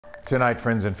Tonight,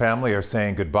 friends and family are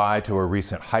saying goodbye to a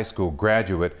recent high school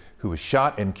graduate who was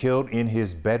shot and killed in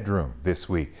his bedroom this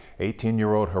week.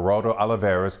 18-year-old Gerardo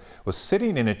Olivares was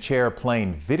sitting in a chair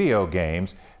playing video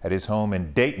games at his home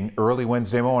in Dayton early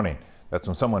Wednesday morning. That's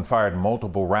when someone fired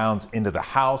multiple rounds into the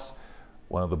house,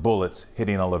 one of the bullets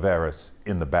hitting Olivares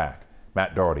in the back.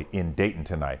 Matt Doherty in Dayton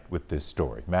tonight with this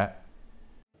story. Matt?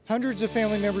 Hundreds of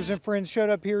family members and friends showed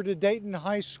up here to Dayton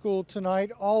High School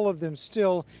tonight, all of them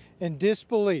still in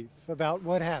disbelief about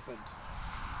what happened.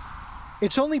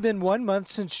 It's only been 1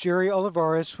 month since Gerry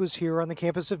Olivares was here on the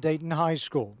campus of Dayton High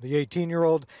School. The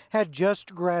 18-year-old had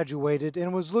just graduated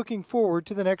and was looking forward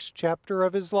to the next chapter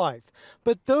of his life.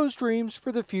 But those dreams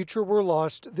for the future were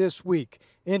lost this week,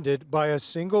 ended by a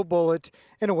single bullet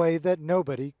in a way that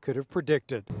nobody could have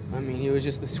predicted. I mean, he was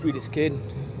just the sweetest kid.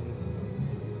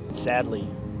 Sadly,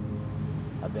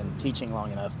 I've been teaching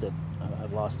long enough that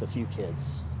I've lost a few kids.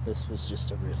 This was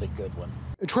just a really good one.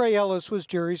 Trey Ellis was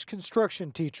Gerry's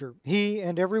construction teacher. He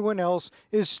and everyone else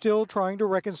is still trying to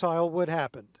reconcile what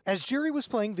happened. As Gerry was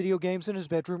playing video games in his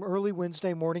bedroom early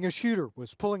Wednesday morning, a shooter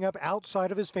was pulling up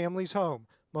outside of his family's home.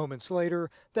 Moments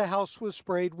later, the house was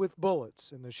sprayed with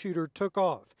bullets and the shooter took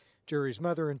off. Gerry's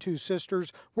mother and 2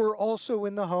 sisters were also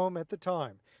in the home at the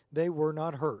time. They were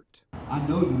not hurt. I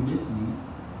know you miss me,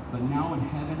 but now in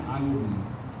heaven I will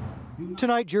be.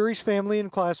 Tonight, Gerry's family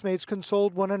and classmates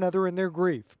consoled one another in their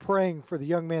grief, praying for the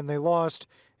young man they lost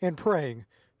and praying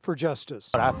for justice.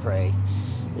 What I pray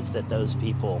is that those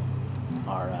people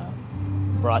are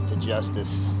brought to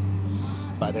justice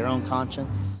by their own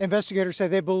conscience. Investigators say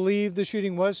they believe the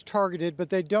shooting was targeted, but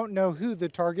they don't know who the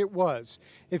target was.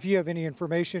 If you have any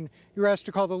information, you're asked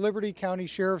to call the Liberty County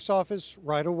Sheriff's Office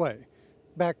right away.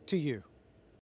 Back to you.